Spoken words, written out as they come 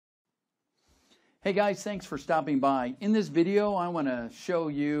Hey guys, thanks for stopping by. In this video, I want to show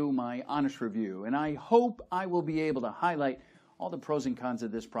you my honest review, and I hope I will be able to highlight all the pros and cons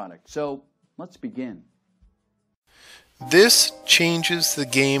of this product. So let's begin. This changes the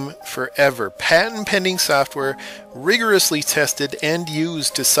game forever. Patent pending software rigorously tested and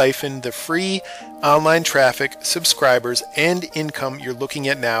used to siphon the free online traffic, subscribers, and income you're looking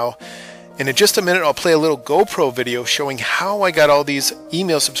at now. And in just a minute, I'll play a little GoPro video showing how I got all these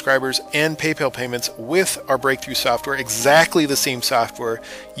email subscribers and PayPal payments with our breakthrough software, exactly the same software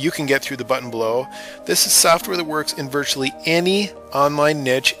you can get through the button below. This is software that works in virtually any online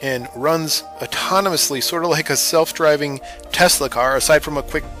niche and runs autonomously, sort of like a self-driving Tesla car, aside from a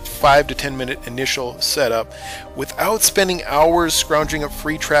quick 5 to 10 minute initial setup, without spending hours scrounging up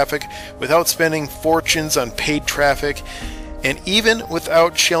free traffic, without spending fortunes on paid traffic, and even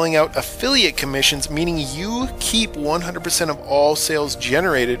without shelling out affiliate commissions, meaning you keep 100% of all sales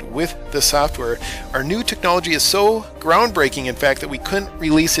generated with the software. Our new technology is so groundbreaking, in fact, that we couldn't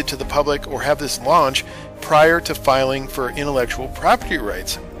release it to the public or have this launch prior to filing for intellectual property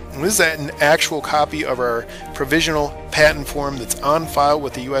rights. And this is an actual copy of our provisional patent form that's on file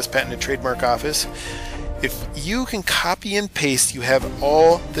with the U.S. Patent and Trademark Office. If you can copy and paste, you have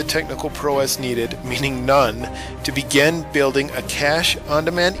all the technical prowess needed, meaning none, to begin building a cash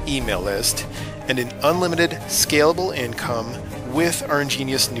on-demand email list and an unlimited scalable income with our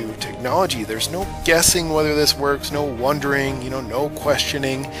ingenious new technology. There's no guessing whether this works, no wondering, no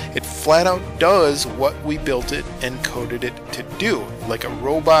questioning. It flat out does what we built it and coded it to do, like a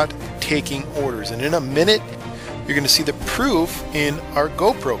robot taking orders. And in a minute, you're going to see the proof in our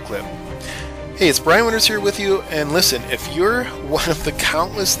GoPro clip. Hey, it's Bryan Winters here with you, and listen, if you're one of the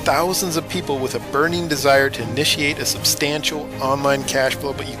countless thousands of people with a burning desire to initiate a substantial online cash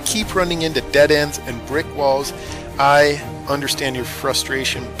flow, but you keep running into dead ends and brick walls, I understand your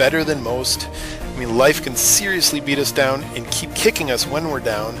frustration better than most. I mean, life can seriously beat us down and keep kicking us when we're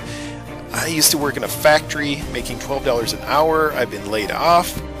down. I used to work in a factory making $12 an hour. I've been laid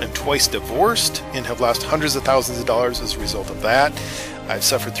off. I'm twice divorced and have lost hundreds of thousands of dollars as a result of that. I've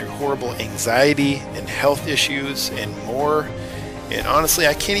suffered through horrible anxiety and health issues and more. And honestly,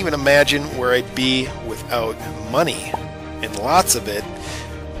 I can't even imagine where I'd be without money, and lots of it.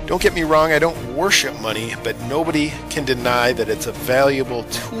 Don't get me wrong, I don't worship money, but nobody can deny that it's a valuable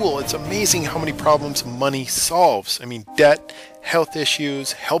tool. It's amazing how many problems money solves. I mean, debt, health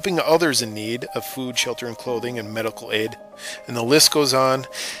issues, helping others in need of food, shelter, and clothing, and medical aid, and the list goes on.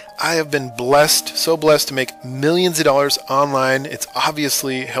 I have been blessed, so blessed, to make millions of dollars online. It's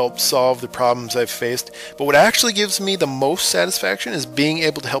obviously helped solve the problems I've faced, but what actually gives me the most satisfaction is being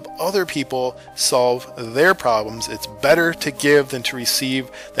able to help other people solve their problems. It's better to give than to receive.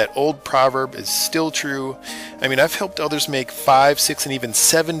 That old proverb is still true. I mean, I've helped others make 5, 6, and even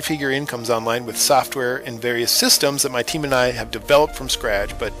 7-figure incomes online with software and various systems that my team and I have developed from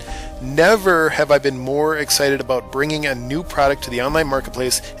scratch, but never have I been more excited about bringing a new product to the online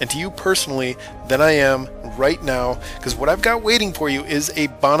marketplace and to you personally than I am right now, because what I've got waiting for you is a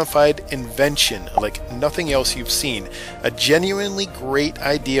bona fide invention like nothing else you've seen. A genuinely great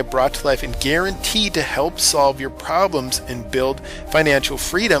idea brought to life and guaranteed to help solve your problems and build financial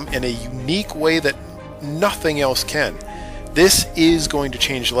freedom in a unique way that nothing else can. This is going to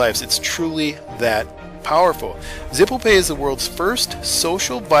change lives. It's truly that powerful. Zippo Pay is the world's first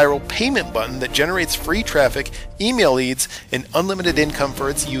social viral payment button that generates free traffic, email leads, and unlimited income for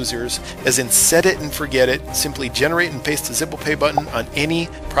its users, as in set it and forget it. Simply generate and paste the Zippo Pay button on any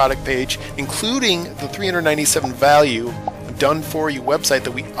product page, including the $397 value done for you website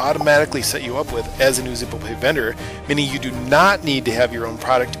that we automatically set you up with as a new Zippo Pay vendor, meaning you do not need to have your own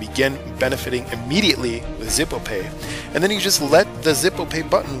product to begin benefiting immediately with Zippo Pay. And then you just let the Zippo Pay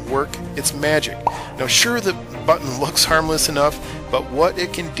button work its magic. Now sure, the button looks harmless enough, but what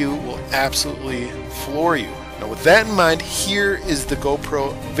it can do will absolutely floor you. Now with that in mind, here is the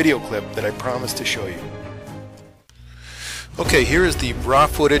GoPro video clip that I promised to show you. Okay, here is the raw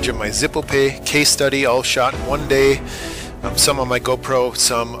footage of my Zippo Pay case study, all shot in one day. Some on my GoPro,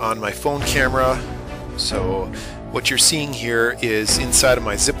 some on my phone camera. So what you're seeing here is inside of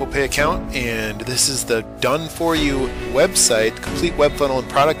my Zippo Pay account, and this is the done for you website, complete web funnel and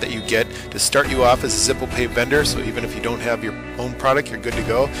product that you get to start you off as a Zippo Pay vendor. So even if you don't have your own product, you're good to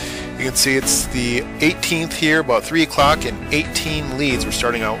go. You can see it's the 18th here, about 3 o'clock, and 18 leads we're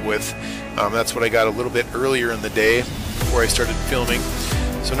starting out with. That's what I got a little bit earlier in the day before I started filming.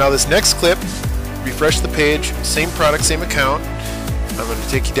 So now this next clip, refresh the page, same product, same account. I'm going to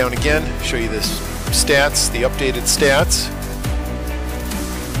take you down again, show you this stats, the updated stats.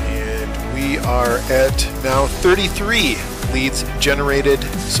 And we are at now 33 leads generated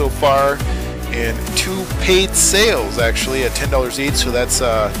so far. and 2 paid sales actually at $10 each, so that's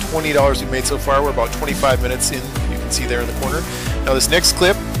 $20 we've made so far. We're about 25 minutes in, you can see there in the corner. Now this next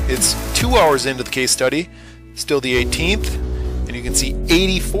clip, it's 2 hours into the case study, still the 18th, and you can see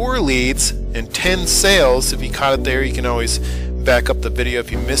 84 leads and 10 sales. If you caught it there, you can always back up the video if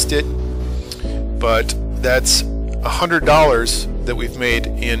you missed it, but that's $100 that we've made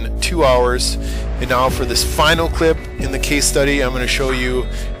in 2 hours. And now for this final clip in the case study, I'm going to show you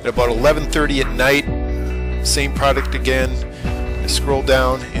at about 11:30 at night, same product again. I scroll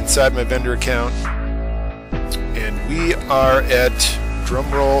down inside my vendor account, and we are at,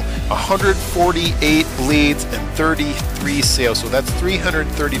 drumroll, 148 leads and 33 sales. So that's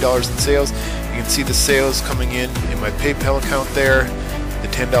 $330 in sales. You can see the sales coming in my PayPal account there. The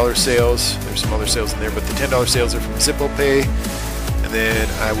 $10 sales, there's some other sales in there, but the $10 sales are from Zippo Pay. And then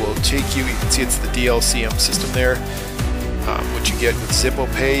I will take you can see it's the DLCM system there. What you get with Zippo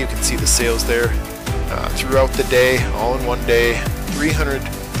Pay, you can see the sales there throughout the day, all in one day,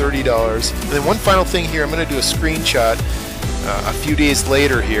 $330. And then one final thing here, I'm going to do a screenshot a few days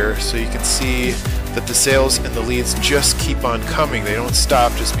later here, so you can see that the sales and the leads just keep on coming. They don't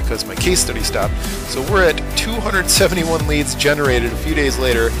stop just because my case study stopped. So we're at 271 leads generated a few days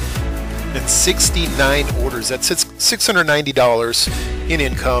later and 69 orders. That's $690 in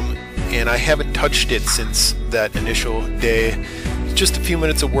income, and I haven't touched it since that initial day. Just a few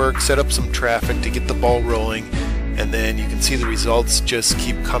minutes of work, set up some traffic to get the ball rolling, and then you can see the results just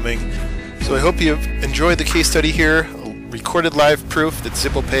keep coming. So I hope you've enjoyed the case study here. Recorded live proof that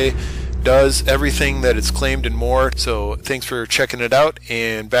Zippo Pay does everything that it's claimed and more. So thanks for checking it out,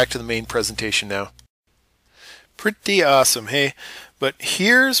 and back to the main presentation now. Pretty awesome, hey? But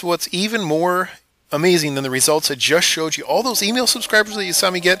here's what's even more amazing than the results I just showed you. All those email subscribers that you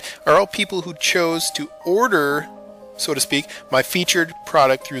saw me get are all people who chose to order, so to speak, my featured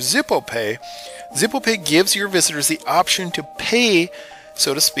product through Zippo Pay. Zippo Pay gives your visitors the option to pay,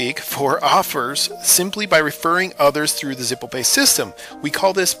 so to speak, for offers simply by referring others through the Zippo Pay system. We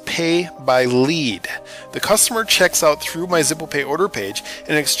call this pay by lead. The customer checks out through my Zippo Pay order page,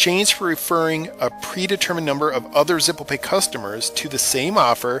 and in exchange for referring a predetermined number of other Zippo Pay customers to the same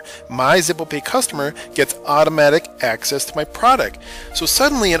offer, my Zippo Pay customer gets automatic access to my product. So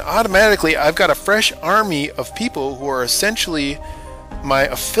suddenly and automatically, I've got a fresh army of people who are essentially my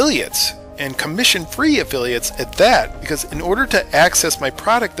affiliates, and commission-free affiliates at that, because in order to access my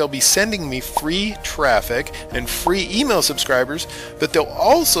product, they'll be sending me free traffic and free email subscribers, but they'll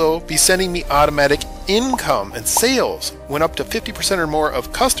also be sending me automatic income and sales when up to 50% or more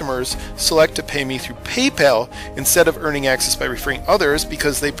of customers select to pay me through PayPal instead of earning access by referring others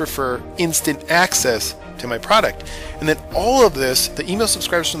because they prefer instant access to my product. And then all of this, the email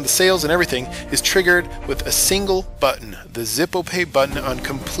subscribers from the sales and everything, is triggered with a single button, the Zippo Pay button on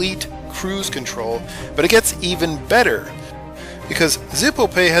complete cruise control. But it gets even better, because Zippo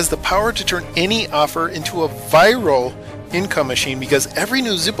Pay has the power to turn any offer into a viral income machine, because every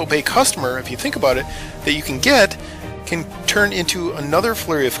new Zippo Pay customer, if you think about it, that you can get can turn into another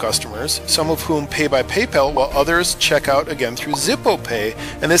flurry of customers, some of whom pay by PayPal while others check out again through Zippo Pay.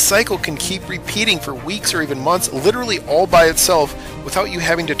 And this cycle can keep repeating for weeks or even months, literally all by itself, without you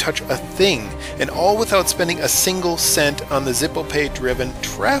having to touch a thing, and all without spending a single cent on the Zippo Pay driven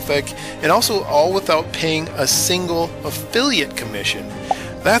traffic, and also all without paying a single affiliate commission.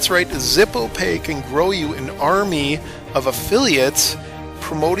 That's right, Zippo Pay can grow you an army of affiliates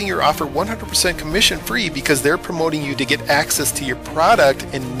promoting your offer 100% commission free, because they're promoting you to get access to your product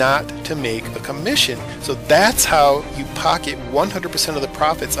and not to make a commission. So that's how you pocket 100% of the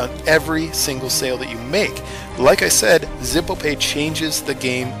profits on every single sale that you make. Like I said, Zippo Pay changes the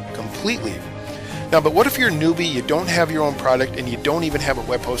game completely. Now, but what if you're a newbie, you don't have your own product, and you don't even have a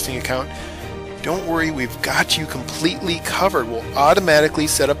web hosting account? Don't worry, we've got you completely covered. We'll automatically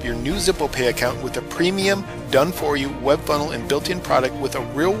set up your new Zippo Pay account with a premium, done-for-you web funnel and built-in product with a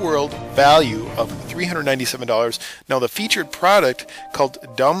real-world value of $397. Now, the featured product, called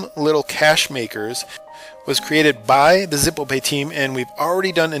Dumb Little Cash Makers, was created by the Zippo Pay team, and we've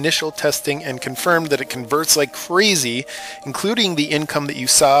already done initial testing and confirmed that it converts like crazy, including the income that you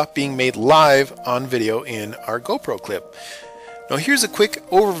saw being made live on video in our GoPro clip. Now here's a quick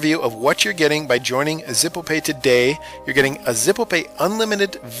overview of what you're getting by joining Zippo Pay today. You're getting a Zippo Pay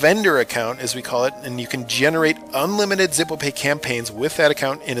Unlimited vendor account, as we call it, and you can generate unlimited Zippo Pay campaigns with that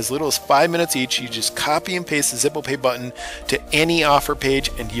account in as little as 5 minutes each. You just copy and paste the Zippo Pay button to any offer page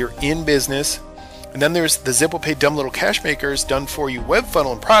and you're in business. And then there's the Zippo Pay Dumb Little Cash Makers done for you web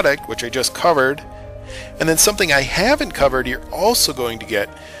funnel and product, which I just covered. And then something I haven't covered, you're also going to get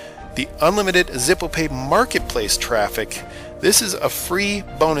the unlimited Zippo Pay marketplace traffic This is a free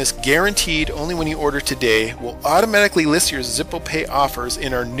bonus guaranteed only when you order today. We'll automatically list your Zippo Pay offers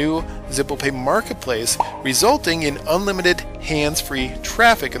in our new Zippo Pay marketplace, resulting in unlimited hands-free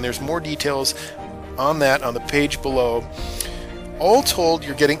traffic. And there's more details on that on the page below. All told,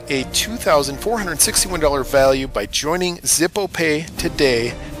 you're getting a $2,461 value by joining Zippo Pay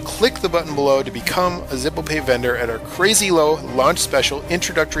today. Click the button below to become a Zippo Pay vendor at our crazy low launch special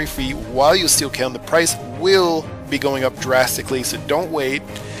introductory fee while you still can. The price will be going up drastically, so don't wait.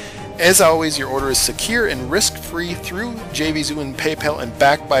 As always, your order is secure and risk-free through JVZoo and PayPal and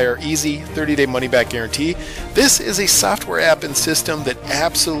backed by our easy 30-day money-back guarantee. This is a software app and system that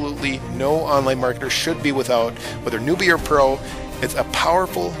absolutely no online marketer should be without, whether newbie or pro. It's a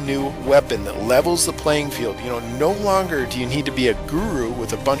powerful new weapon that levels the playing field. You know, no longer do you need to be a guru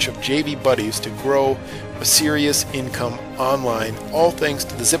with a bunch of JV buddies to grow a serious income online, all thanks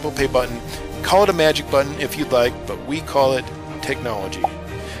to the Zippo Pay button. Call it a magic button if you'd like, but we call it technology.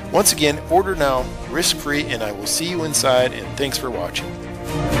 Once again, order now, risk-free, and I will see you inside, and thanks for watching.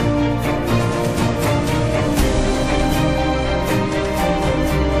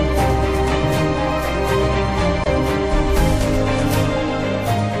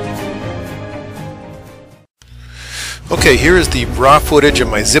 Okay, here is the raw footage of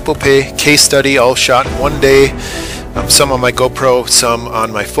my Zippo Pay case study, all shot in one day. Some on my GoPro, some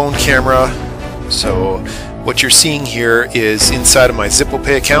on my phone camera. So what you're seeing here is inside of my Zippo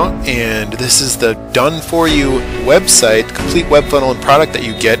Pay account, and this is the done-for-you website, complete web funnel and product that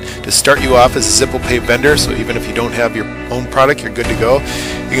you get to start you off as a Zippo Pay vendor. So even if you don't have your own product, you're good to go.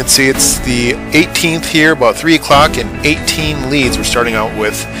 You can see it's the 18th here, about 3 o'clock, and 18 leads we're starting out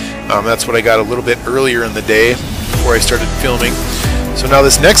with. That's what I got a little bit earlier in the day before I started filming. So now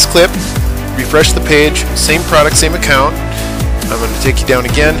this next clip, refresh the page, same product, same account. I'm going to take you down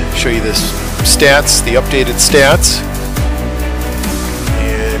again, show you this stats, the updated stats.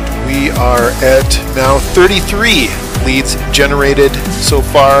 And we are at now 33 leads generated so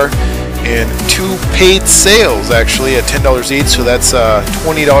far, and 2 paid sales actually at $10 each. So that's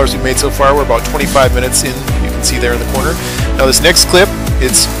 $20 we made so far. We're about 25 minutes in, you can see there in the corner. Now this next clip,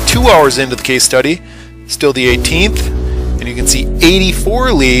 it's 2 hours into the case study, still the 18th, and you can see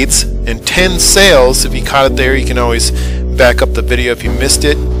 84 leads and 10 sales. If you caught it there, you can always back up the video if you missed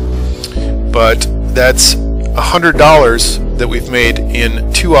it. But that's $100 that we've made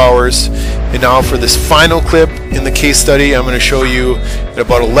in 2 hours. And now for this final clip in the case study, I'm going to show you at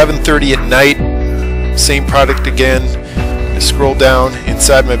about 11:30 at night, same product again. Scroll down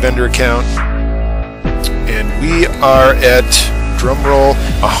inside my vendor account, and we are at, drumroll,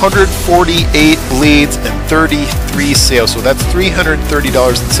 148 leads and 33 sales. So that's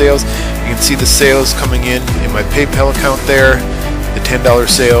 $330 in sales. You can see the sales coming in my PayPal account there. The $10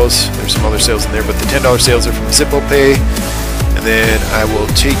 sales, there's some other sales in there, but the $10 sales are from Zippo Pay. And then I will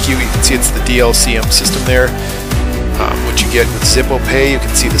take you can see it's the DLCM system there. What you get with Zippo Pay, you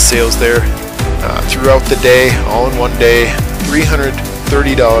can see the sales there throughout the day, all in one day,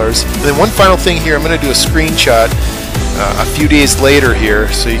 $330. And then one final thing here, I'm going to do a screenshot a few days later here,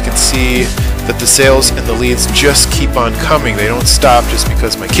 so you can see that the sales and the leads just keep on coming. They don't stop just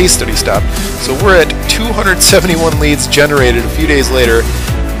because my case study stopped. So we're at 271 leads generated a few days later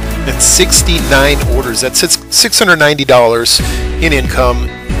and 69 orders. That's $690 in income,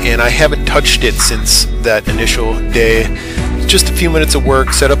 and I haven't touched it since that initial day. Just a few minutes of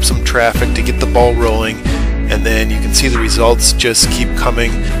work, set up some traffic to get the ball rolling, and then you can see the results just keep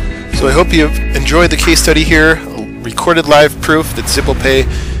coming. So I hope you've enjoyed the case study here. Recorded live proof that Zippo Pay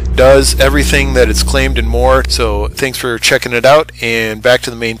does everything that it's claimed and more. So thanks for checking it out, and back to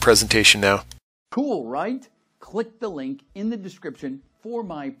the main presentation now. Cool, right? Click the link in the description for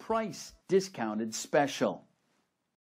my price discounted special.